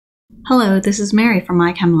Hello, this is Mary from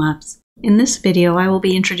iChemLabs. In this video, I will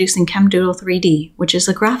be introducing ChemDoodle 3D, which is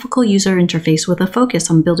a graphical user interface with a focus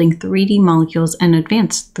on building 3D molecules and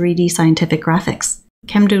advanced 3D scientific graphics.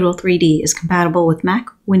 ChemDoodle 3D is compatible with Mac,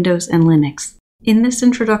 Windows, and Linux. In this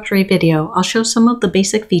introductory video, I'll show some of the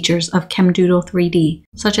basic features of ChemDoodle 3D,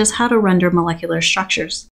 such as how to render molecular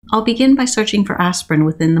structures. I'll begin by searching for aspirin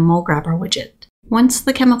within the Mole Grabber widget. Once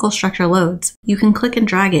the chemical structure loads, you can click and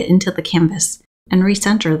drag it into the canvas and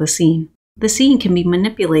recenter the scene. The scene can be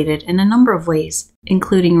manipulated in a number of ways,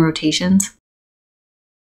 including rotations,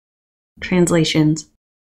 translations,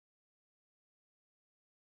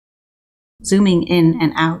 zooming in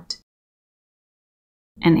and out,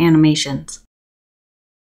 and animations.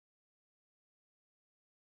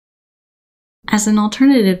 As an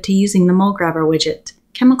alternative to using the Mole Grabber widget,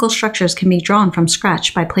 chemical structures can be drawn from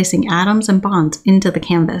scratch by placing atoms and bonds into the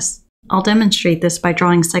canvas. I'll demonstrate this by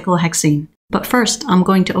drawing cyclohexane, but first I'm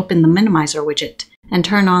going to open the Minimizer widget and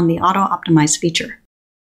turn on the Auto Optimize feature.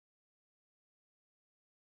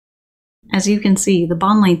 As you can see, the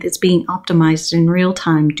bond length is being optimized in real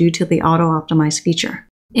time due to the Auto Optimize feature.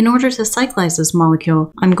 In order to cyclize this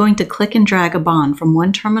molecule, I'm going to click and drag a bond from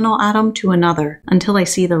one terminal atom to another until I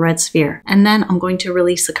see the red sphere, and then I'm going to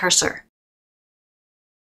release the cursor.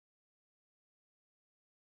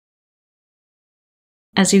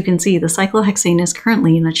 As you can see, the cyclohexane is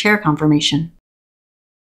currently in a chair conformation.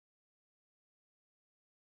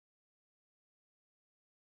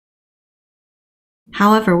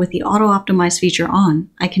 However, with the Auto Optimize feature on,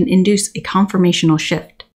 I can induce a conformational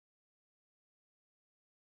shift.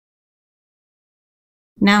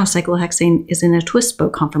 Now cyclohexane is in a twist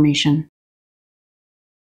boat conformation.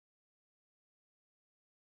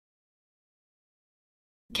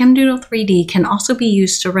 ChemDoodle 3D can also be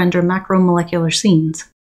used to render macromolecular scenes.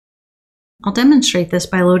 I'll demonstrate this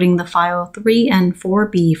by loading the file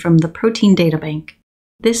 3N4B from the protein databank.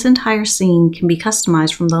 This entire scene can be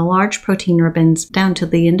customized from the large protein ribbons down to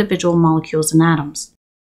the individual molecules and atoms.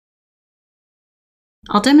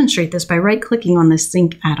 I'll demonstrate this by right-clicking on this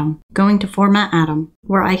zinc atom, going to Format Atom,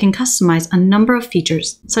 where I can customize a number of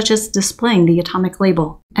features, such as displaying the atomic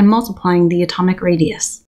label and multiplying the atomic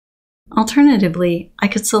radius. Alternatively, I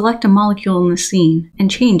could select a molecule in the scene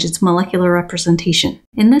and change its molecular representation,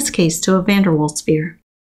 in this case to a van der Waals sphere.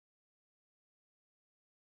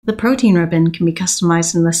 The protein ribbon can be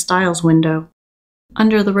customized in the Styles window.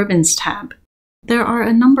 Under the Ribbons tab, there are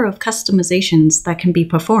a number of customizations that can be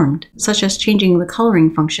performed, such as changing the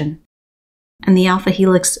coloring function and the alpha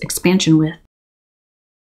helix expansion width.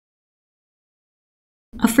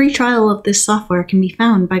 A free trial of this software can be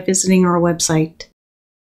found by visiting our website.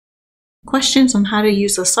 Questions on how to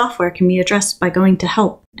use the software can be addressed by going to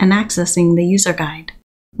Help and accessing the user guide,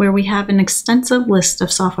 where we have an extensive list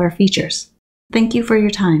of software features. Thank you for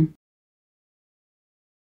your time.